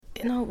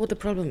You know what the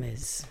problem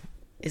is?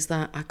 Is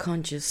that I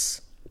can't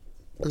just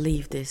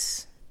leave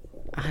this.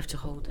 I have to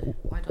hold it.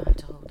 Why do I have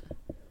to hold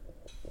it?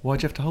 Why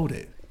do you have to hold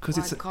it? Why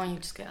can't you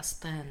just get a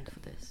stand for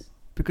this?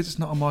 Because it's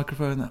not a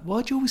microphone.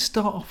 Why do you always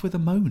start off with a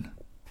moan?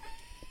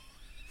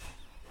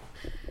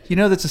 You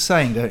know there's a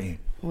saying, don't you?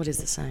 What is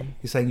the saying?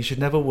 You're saying you should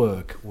never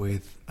work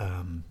with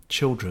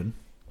children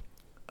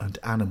and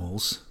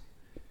animals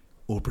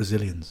or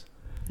Brazilians.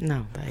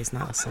 No, that is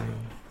not a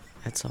saying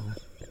at all.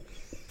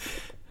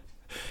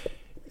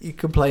 You're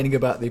complaining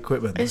about the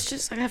equipment. It's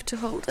just I have to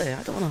hold it.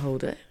 I don't want to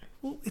hold it.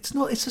 Well, it's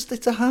not. It's just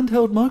it's a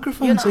handheld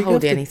microphone. You're not so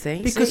holding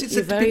anything. Because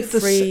you're very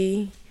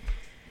free.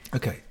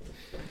 Okay.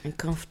 And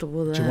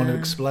comfortable there. Do you want to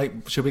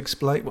explain? Should we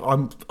explain?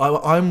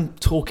 I'm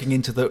talking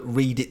into the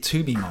read it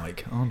to me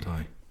mic, aren't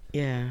I?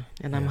 Yeah,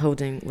 and I'm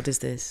holding. What is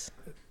this?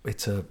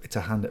 It's a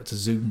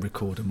Zoom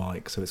recorder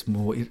mic, so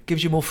it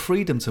gives you more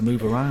freedom to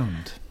move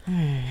around.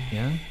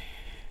 Yeah.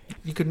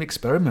 You can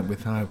experiment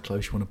with how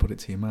close you want to put it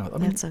to your mouth. I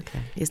mean, that's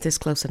okay. Is this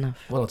close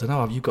enough? Well, I don't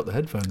know. You've got the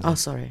headphones. Oh,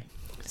 sorry.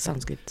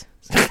 Sounds good.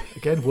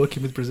 Again,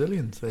 working with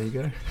Brazilians. There you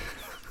go.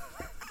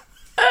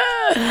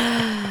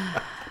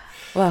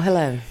 Well,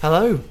 hello.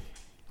 Hello.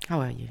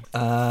 How are you?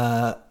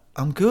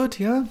 I'm good.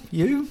 Yeah.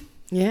 You?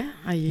 Yeah.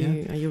 Are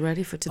you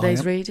ready for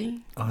today's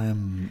reading? I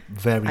am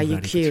very. Are you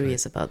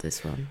curious about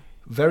this one?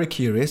 Very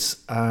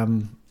curious.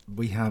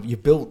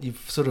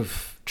 You've sort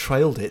of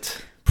trailed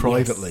it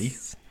privately.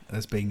 Yes.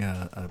 As being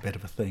a bit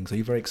of a thing. So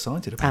you're very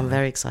excited about it? I'm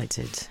very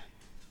excited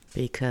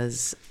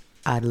because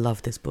I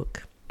love this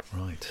book.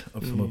 Right,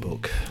 from a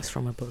book. It's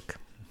from a book.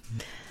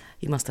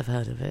 You must have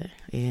heard of it.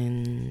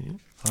 You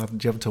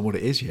haven't told what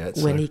it is yet.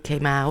 When it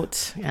came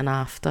out and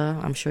after,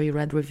 I'm sure you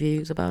read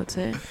reviews about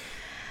it.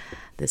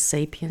 The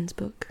Sapiens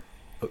book.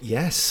 Oh,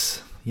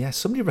 yes,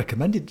 somebody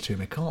recommended it to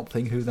me. I can't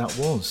think who that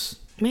was.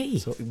 Me?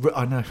 So,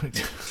 I know.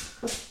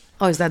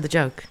 Oh, is that the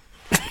joke?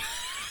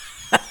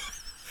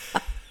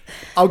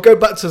 I'll go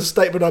back to the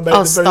statement I made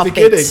at the very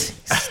beginning.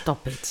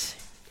 Stop it.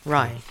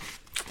 Right.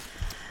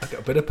 I've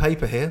got a bit of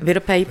paper here. A bit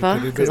of paper,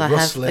 because I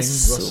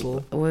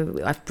rustle.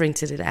 I've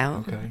printed it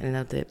out. Okay. You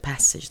know, the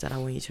passage that I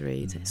want you to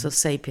read. Mm-hmm. So,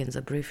 Sapiens,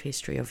 A Brief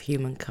History of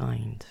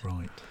Humankind.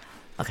 Right.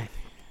 Okay.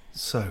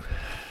 So.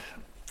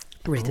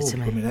 Read it to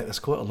me. I mean, that's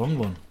quite a long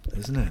one,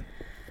 isn't it?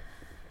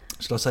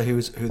 Shall I say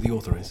who the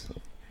author is?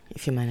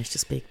 If you manage to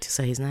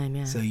say his name,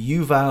 yeah. So,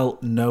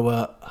 Yuval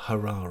Noah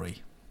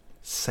Harari.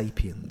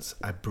 Sapiens,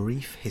 A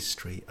Brief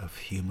History of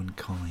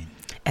Humankind.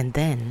 And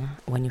then,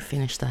 when you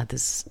finish that,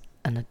 there's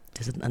an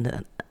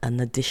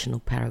additional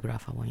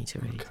paragraph I want you to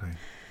read.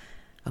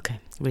 Okay,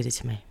 read it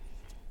to me.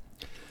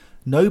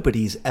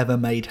 Nobody's ever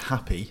made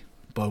happy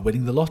by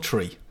winning the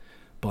lottery,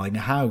 buying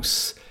a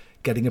house,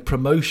 getting a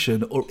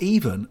promotion, or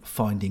even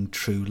finding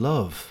true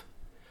love.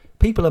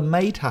 People are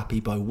made happy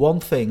by one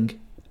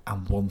thing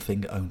and one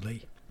thing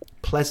only: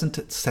 pleasant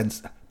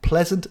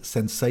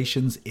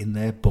sensations in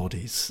their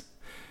bodies.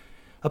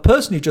 A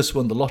person who just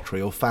won the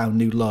lottery or found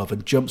new love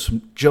and jumps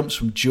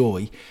from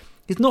joy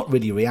is not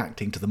really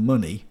reacting to the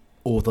money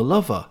or the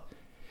lover.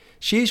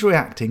 She is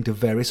reacting to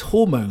various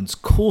hormones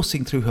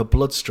coursing through her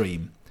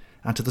bloodstream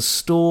and to the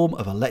storm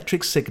of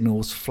electric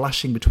signals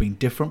flashing between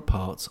different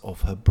parts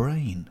of her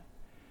brain.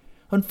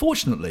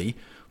 Unfortunately,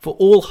 for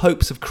all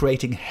hopes of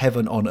creating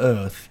heaven on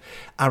earth,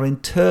 our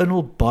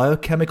internal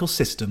biochemical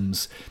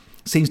systems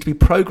seems to be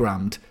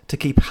programmed to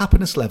keep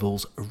happiness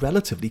levels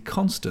relatively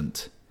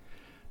constant.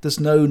 There's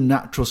no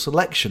natural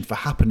selection for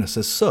happiness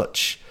as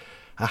such.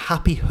 A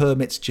happy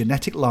hermit's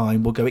genetic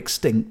line will go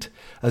extinct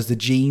as the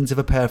genes of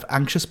a pair of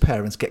anxious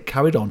parents get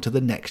carried on to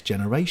the next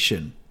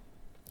generation.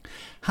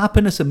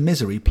 Happiness and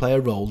misery play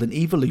a role in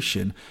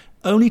evolution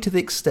only to the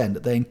extent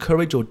that they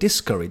encourage or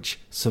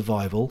discourage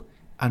survival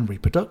and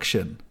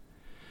reproduction.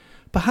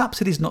 Perhaps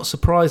it is not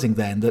surprising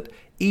then that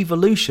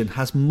evolution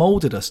has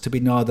moulded us to be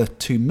neither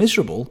too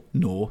miserable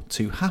nor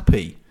too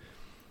happy.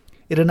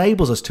 It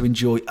enables us to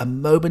enjoy a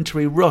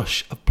momentary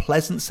rush of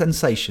pleasant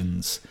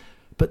sensations,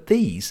 but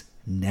these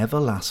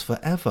never last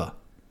forever.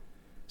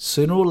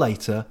 Sooner or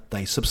later,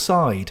 they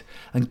subside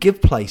and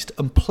give place to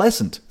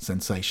unpleasant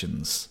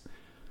sensations.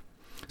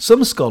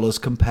 Some scholars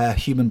compare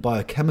human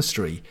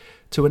biochemistry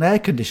to an air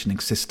conditioning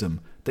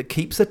system that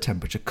keeps the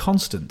temperature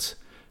constant,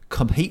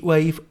 come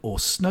heatwave or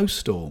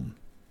snowstorm.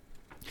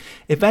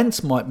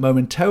 Events might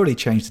momentarily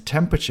change the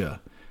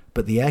temperature,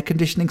 but the air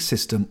conditioning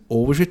system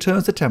always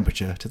returns the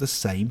temperature to the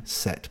same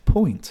set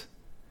point.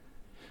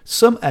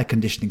 Some air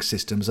conditioning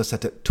systems are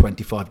set at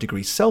 25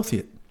 degrees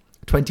Celsius.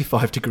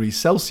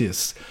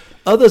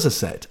 Others are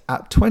set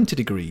at 20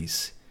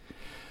 degrees.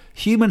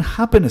 Human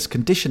happiness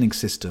conditioning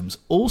systems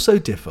also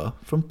differ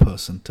from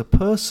person to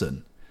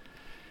person.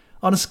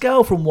 On a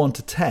scale from 1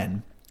 to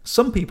 10,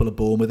 some people are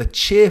born with a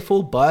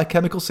cheerful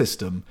biochemical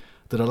system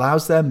that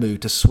allows their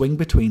mood to swing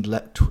between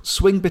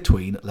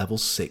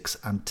levels 6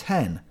 and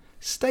 10,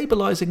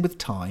 stabilising with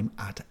time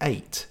at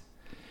 8.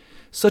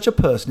 Such a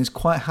person is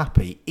quite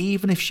happy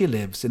even if she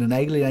lives in an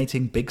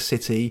alienating big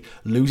city,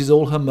 loses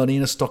all her money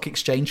in a stock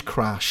exchange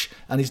crash,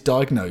 and is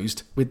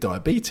diagnosed with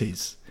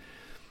diabetes.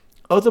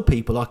 Other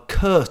people are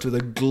cursed with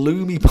a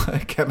gloomy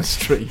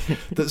biochemistry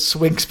that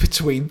swings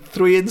between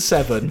 3 and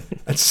 7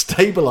 and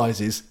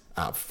stabilises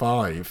at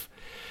 5.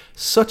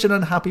 Such an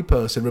unhappy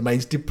person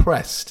remains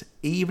depressed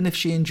even if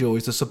she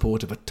enjoys the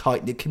support of a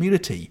tight-knit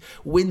community,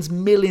 wins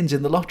millions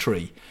in the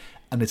lottery,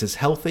 and is as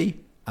healthy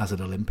as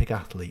an Olympic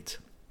athlete.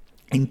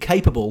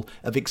 Incapable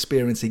of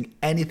experiencing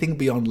anything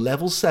beyond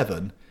level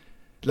 7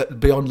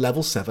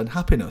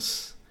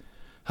 happiness.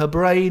 Her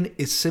brain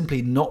is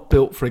simply not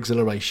built for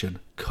exhilaration,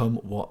 come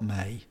what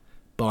may.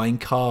 Buying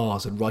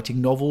cars and writing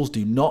novels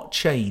do not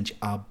change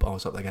our... Oh,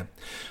 stop that again.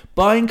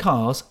 Buying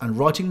cars and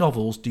writing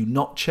novels do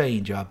not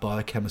change our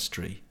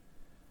biochemistry.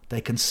 They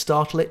can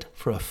startle it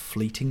for a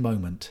fleeting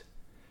moment,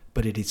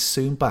 but it is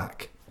soon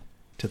back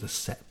to the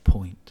set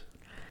point.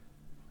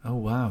 Oh,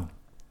 wow.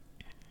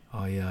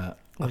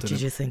 What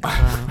did you think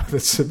about?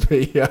 This would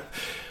be...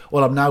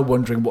 well, I'm now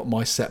wondering what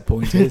my set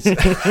point is.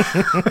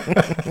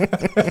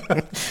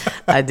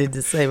 I did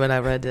the same when I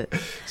read it.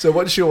 So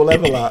what's your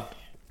level at?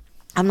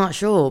 I'm not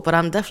sure, but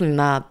I'm definitely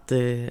not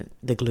the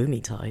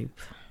gloomy type,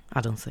 I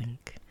don't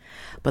think.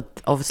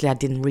 But obviously I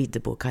didn't read the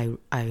book.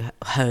 I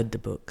heard the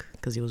book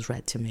because it was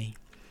read to me.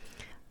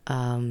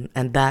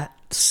 And that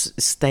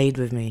stayed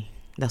with me.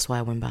 That's why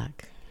I went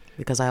back.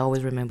 Because I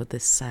always remember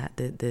this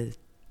the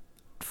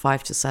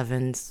 5 to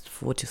 7,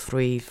 4 to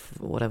 3,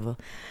 whatever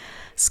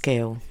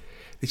scale.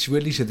 It's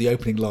really to the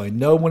opening line.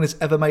 No one is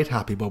ever made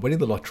happy by winning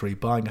the lottery,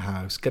 buying a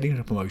house, getting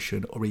a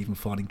promotion, or even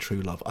finding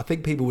true love. I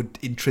think people would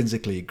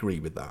intrinsically agree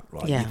with that,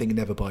 right? Yeah. You think it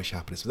never buys you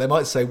happiness. But they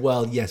might say,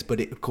 well, yes, but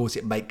of course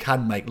it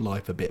can make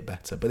life a bit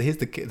better. But here's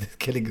the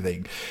killing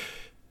thing.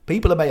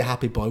 People are made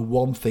happy by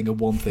one thing and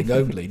one thing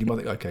only. And you might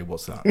think, okay,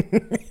 what's that?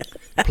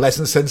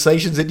 Pleasant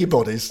sensations in your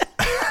bodies.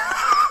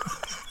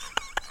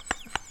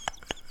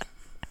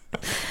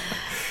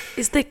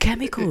 It's the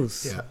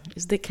chemicals. Yeah.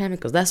 It's the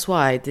chemicals. That's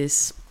why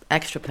this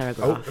extra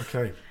paragraph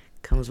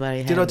comes very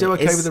handy. Did I do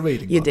okay with the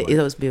reading? You did.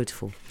 It was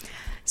beautiful.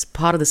 It's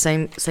part of the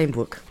same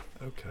book.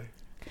 Okay.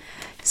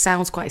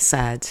 Sounds quite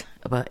sad,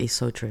 but it's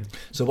so true.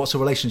 So what's the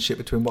relationship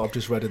between what I've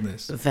just read and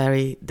this?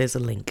 There's a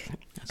link.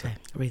 Okay,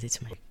 read it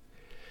to me.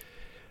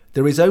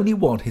 There is only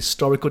one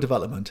historical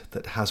development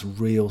that has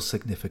real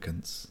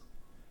significance.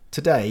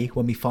 Today,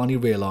 when we finally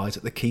realise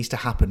that the keys to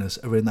happiness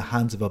are in the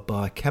hands of a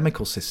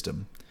biochemical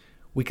system,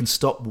 we can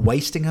stop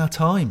wasting our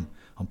time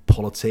on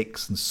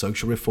politics and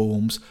social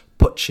reforms,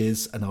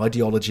 putches and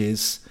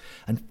ideologies,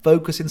 and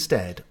focus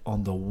instead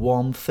on the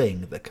one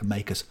thing that can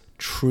make us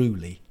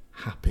truly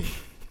happy.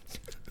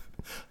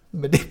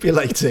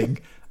 Manipulating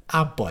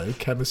our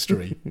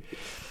biochemistry.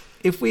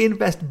 If we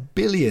invest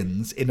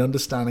billions in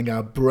understanding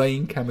our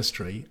brain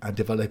chemistry and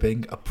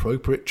developing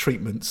appropriate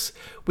treatments,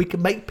 we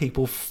can make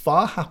people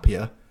far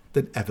happier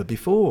than ever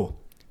before,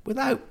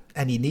 without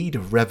any need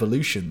of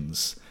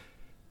revolutions.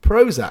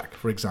 Prozac,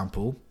 for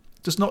example,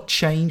 does not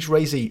change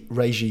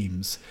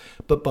regimes,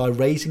 but by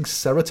raising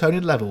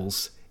serotonin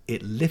levels,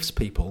 it lifts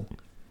people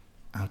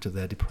out of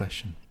their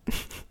depression.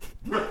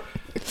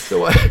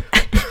 So,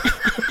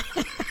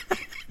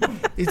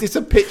 is this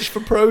a pitch for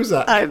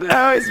Prozac? I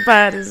know, it's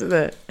bad, isn't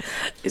it?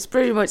 It's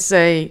pretty much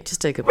saying,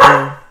 just take a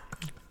pill.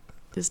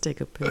 Just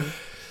take a pill.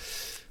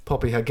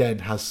 Poppy, again,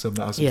 has some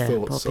thoughts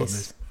on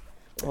this.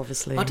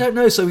 Obviously. I don't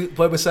know. So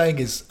what we're saying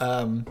is,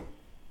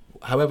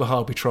 however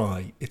hard we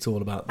try, it's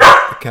all about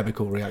the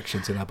chemical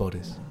reactions in our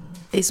bodies.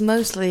 It's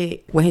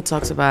mostly when he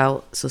talks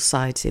about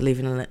society,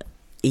 living in an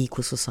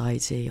equal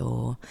society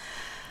or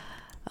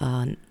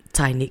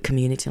tight-knit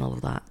community and all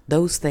of that.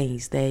 Those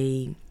things,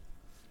 they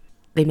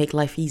make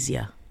life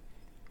easier.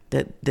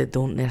 They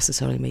don't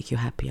necessarily make you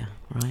happier,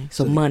 right?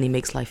 So money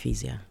makes life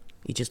easier.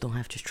 You just don't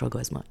have to struggle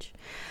as much.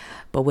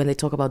 But when they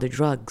talk about the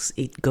drugs,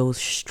 it goes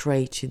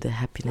straight to the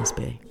happiness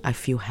bit. I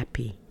feel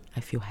happy. I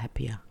feel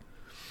happier.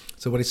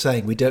 So what he's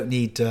saying, we don't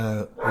need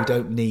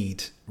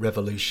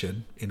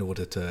revolution in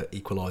order to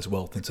equalise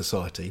wealth in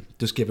society.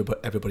 Just give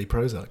everybody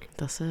Prozac.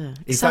 That's it.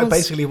 Is that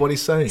basically what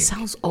he's saying? It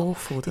sounds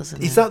awful,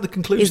 doesn't it? Is that the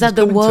conclusion? Is that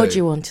the world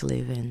you want to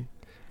live in?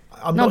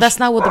 That's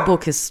not what the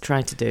book is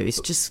trying to do.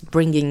 It's just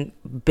bringing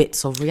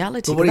bits of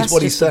reality. But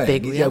what he's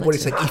saying,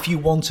 reality. if you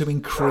want to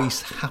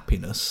increase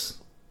happiness,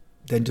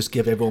 then just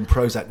give everyone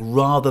Prozac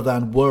rather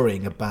than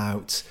worrying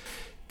about,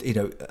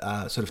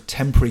 sort of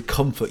temporary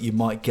comfort you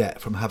might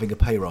get from having a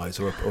pay rise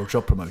or a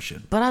job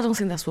promotion. But I don't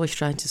think that's what he's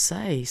trying to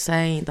say.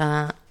 Saying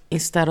that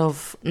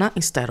not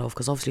instead of,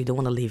 because obviously you don't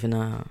want to live in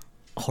a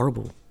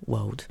horrible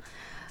world,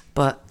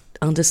 but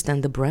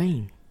understand the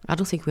brain. I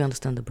don't think we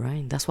understand the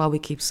brain. That's why we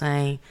keep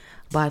saying,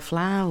 buy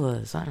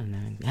flowers, I don't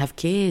know, have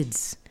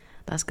kids.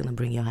 That's going to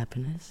bring you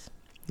happiness.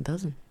 It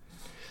doesn't.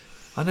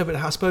 I know, but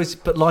I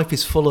suppose, life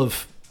is full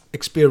of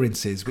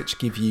experiences which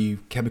give you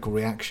chemical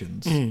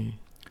reactions.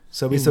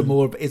 So is there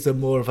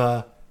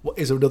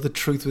another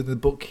truth within the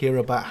book here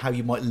about how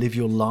you might live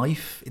your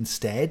life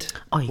instead?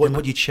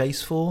 What you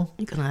chase for?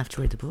 You're gonna have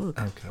to read the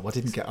book. Okay, well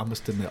I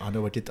must admit, I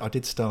know I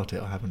did start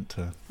it. I haven't.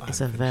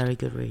 It's a very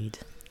good read,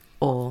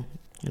 or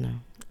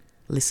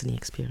listening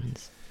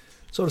experience.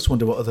 So I just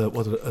wonder what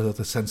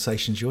other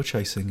sensations you're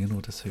chasing in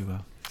order to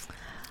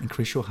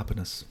increase your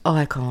happiness? Oh,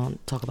 I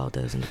can't talk about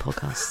those in the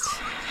podcast.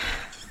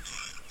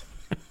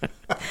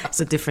 It's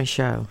a different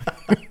show.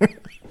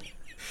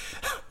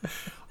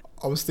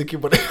 I was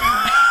thinking, what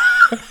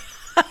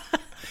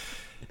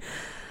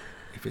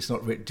if it's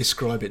not written,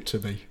 describe it to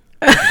me.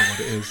 I don't know what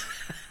it is.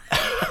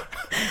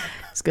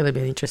 It's going to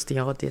be an interesting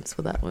audience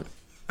for that one.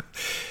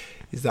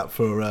 Is that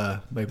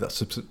for maybe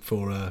that's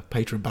for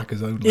patron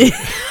backers only?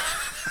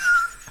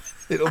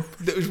 It'll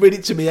read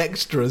it to me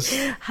extras.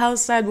 How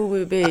sad will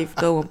we be if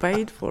no one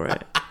paid for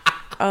it?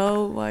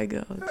 Oh my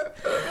god,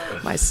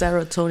 my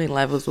serotonin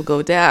levels will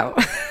go down.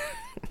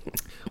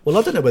 Well,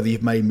 I don't know whether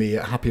you've made me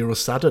happier or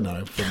sadder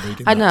now from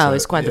reading. I that. know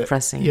it's quite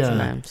depressing. Yeah. Isn't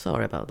it? I'm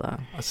sorry about that.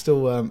 I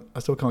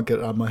still can't get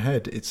it out of my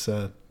head. It's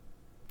do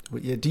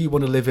you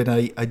want to live in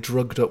a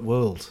drugged up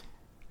world?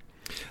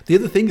 The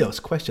other thing,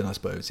 question I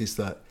suppose, is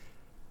that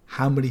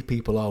how many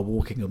people are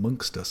walking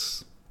amongst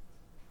us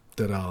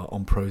that are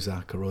on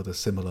Prozac or other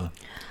similar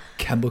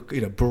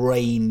chemical,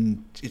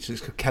 brain, it's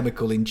just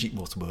chemical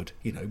what's the word?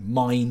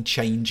 Mind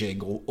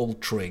changing or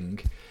altering,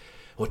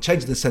 or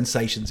changing the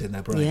sensations in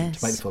their brain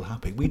to make them feel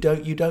happy.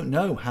 You don't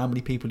know how many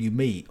people you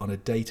meet on a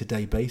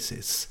day-to-day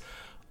basis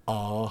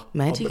are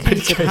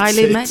medicated,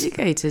 highly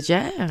medicated.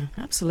 Yeah,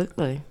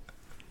 absolutely.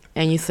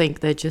 And you think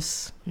they're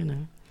just,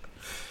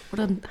 what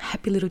a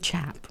happy little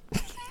chap.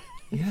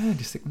 Yeah,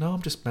 just think, no,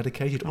 I'm just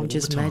medicated all the time. I'm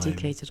just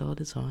medicated all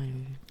the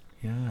time.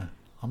 Yeah,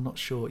 I'm not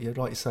sure. You're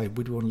right to say,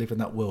 would we want to live in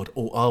that world?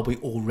 Or are we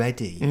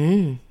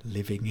already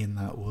living in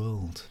that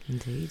world?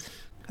 Indeed.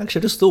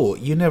 Actually, I just thought,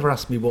 you never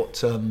asked me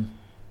what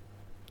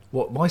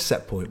my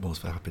set point was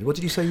for happiness. What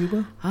did you say you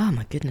were? Oh,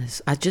 my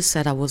goodness. I just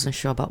said I wasn't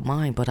sure about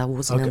mine, but I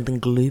wasn't on the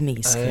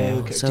gloomy scale.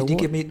 Okay. So did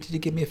you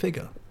give me a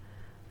figure?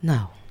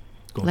 No.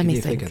 Go on, Let give me me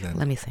a think. figure then.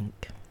 Let me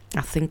think.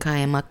 I think I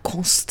am a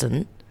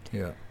constant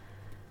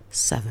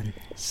 7.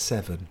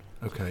 7.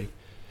 Okay.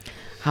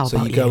 How so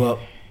about you go up.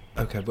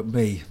 Okay, but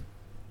me.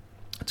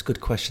 That's a good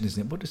question, isn't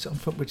it? What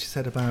you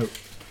said about?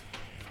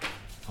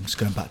 I'm just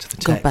going back to the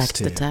text. Go back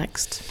to the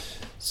text.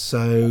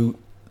 So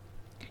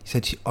you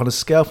said on a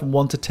scale from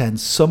 1 to 10,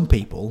 some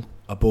people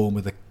are born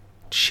with a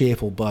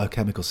cheerful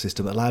biochemical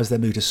system that allows their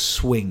mood to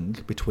swing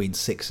between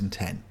 6 and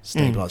 10,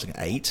 stabilising at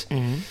 8.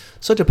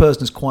 Such a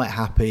person is quite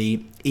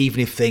happy,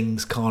 even if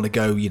things kind of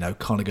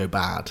go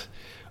bad.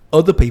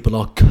 Other people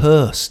are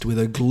cursed with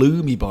a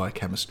gloomy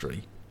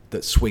biochemistry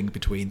that swing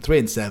between 3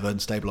 and 7,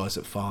 stabilise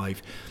at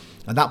 5.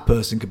 And that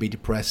person could be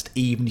depressed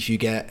even if you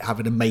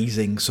have an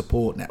amazing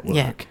support network.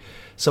 Yeah.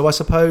 So I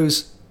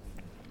suppose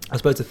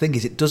the thing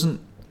is, it doesn't...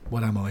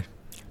 What am I?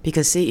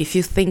 Because see, if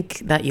you think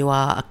that you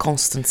are a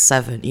constant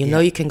 7, you know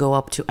you can go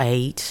up to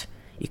 8,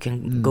 you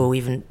can go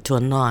even to a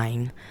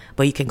 9,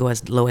 but you can go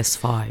as low as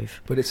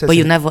 5. But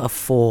you're never a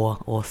 4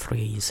 or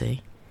 3, you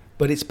see.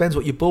 But it depends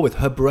what you're born with.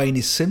 Her brain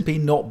is simply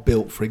not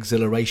built for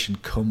exhilaration,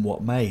 come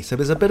what may. So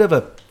there's a bit of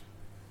a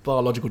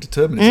biological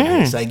determinism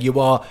here, saying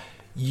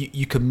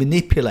you can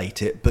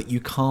manipulate it, but you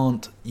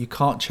can't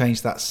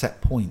change that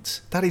set point.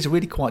 That is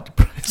really quite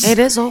depressing. It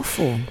is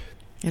awful.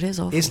 It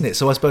is awful, isn't it?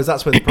 So I suppose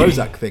that's where the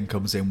Prozac thing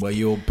comes in, where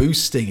you're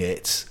boosting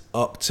it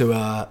up to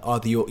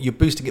either you're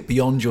boosting it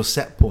beyond your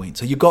set point.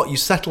 So you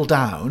settle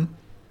down,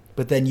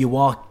 but then you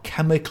are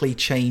chemically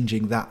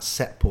changing that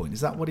set point.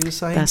 Is that what he was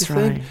saying? That's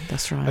right.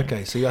 That's right.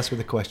 Okay, so you asked me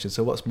the question.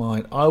 So what's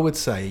mine? I would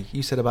say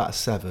you said about a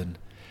 7.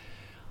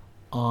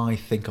 I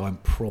think I'm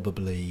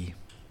probably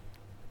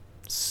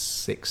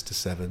 6 to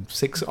 7.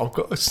 6. I've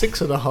got a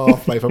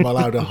 6.5. If I'm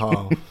allowed a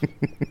half.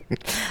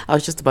 I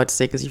was just about to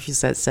say, because if you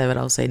said 7,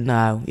 I'll say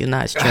no. You're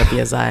not as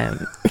chubby as I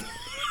am.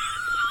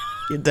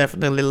 You're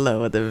definitely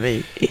lower than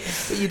me.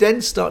 But you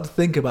then start to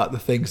think about the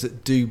things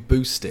that do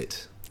boost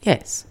it.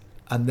 Yes.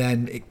 And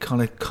then it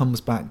kind of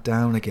comes back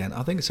down again.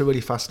 I think it's a really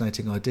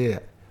fascinating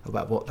idea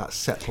about what that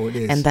set point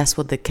is. And that's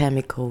what the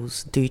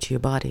chemicals do to your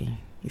body.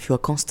 If you're a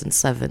constant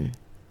 7,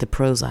 the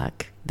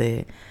Prozac,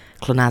 the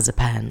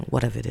clonazepam,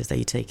 whatever it is that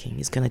you're taking,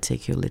 is going to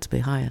take you a little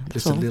bit higher.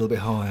 Just a little bit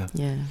higher.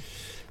 Yeah.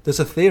 There's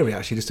a theory,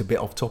 actually, just a bit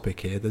off topic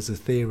here. There's a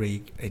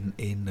theory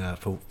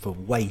for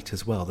weight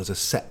as well. There's a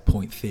set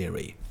point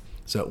theory.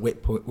 So at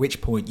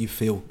which point you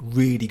feel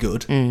really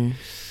good.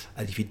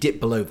 And if you dip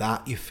below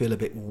that, you feel a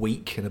bit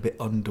weak and a bit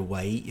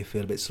underweight. You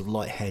feel a bit sort of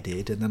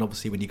lightheaded. And then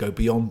obviously when you go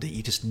beyond it,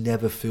 you just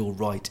never feel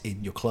right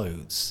in your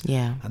clothes.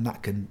 Yeah. And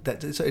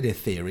that's only a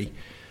theory.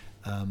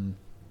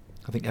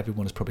 I think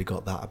everyone has probably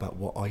got that about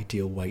what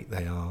ideal weight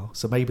they are.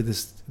 So maybe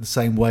there's the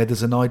same way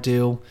there's an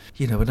ideal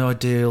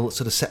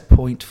sort of set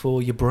point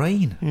for your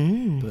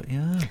brain. But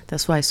yeah.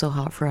 That's why it's so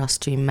hard for us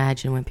to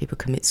imagine when people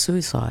commit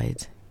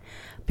suicide.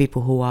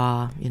 People who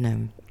are,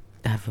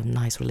 they have a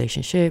nice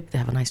relationship, they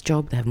have a nice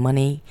job, they have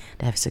money,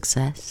 they have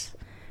success.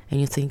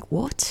 And you think,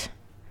 what?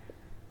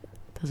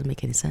 Doesn't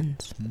make any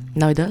sense.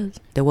 No, it does.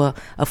 They were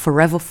a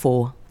forever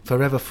 4.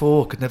 Forever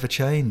 4 could never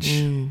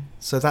change.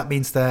 So that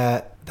means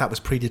that was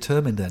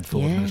predetermined then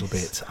for them a little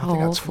bit. I think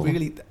that's awful.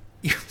 really...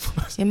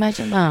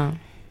 Imagine that.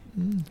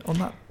 On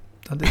that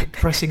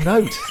depressing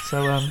note.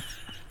 So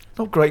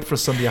not great for a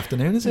Sunday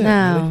afternoon, is it?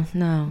 No,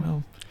 really?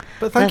 no.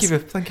 But thank you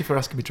for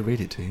asking me to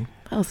read it to you.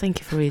 Oh, thank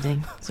you for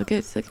reading. So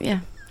good. Yeah.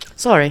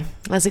 Sorry,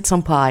 let's eat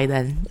some pie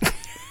then.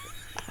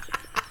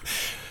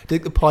 Do you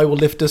think the pie will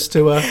lift us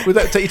to a... Would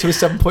that take you to a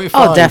 7.5?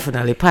 Oh,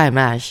 definitely. Pie and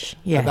mash.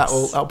 Yes. And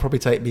that'll probably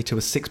take me to a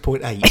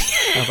 6.8.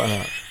 How about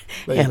that?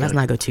 Yeah, let's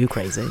not go too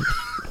crazy.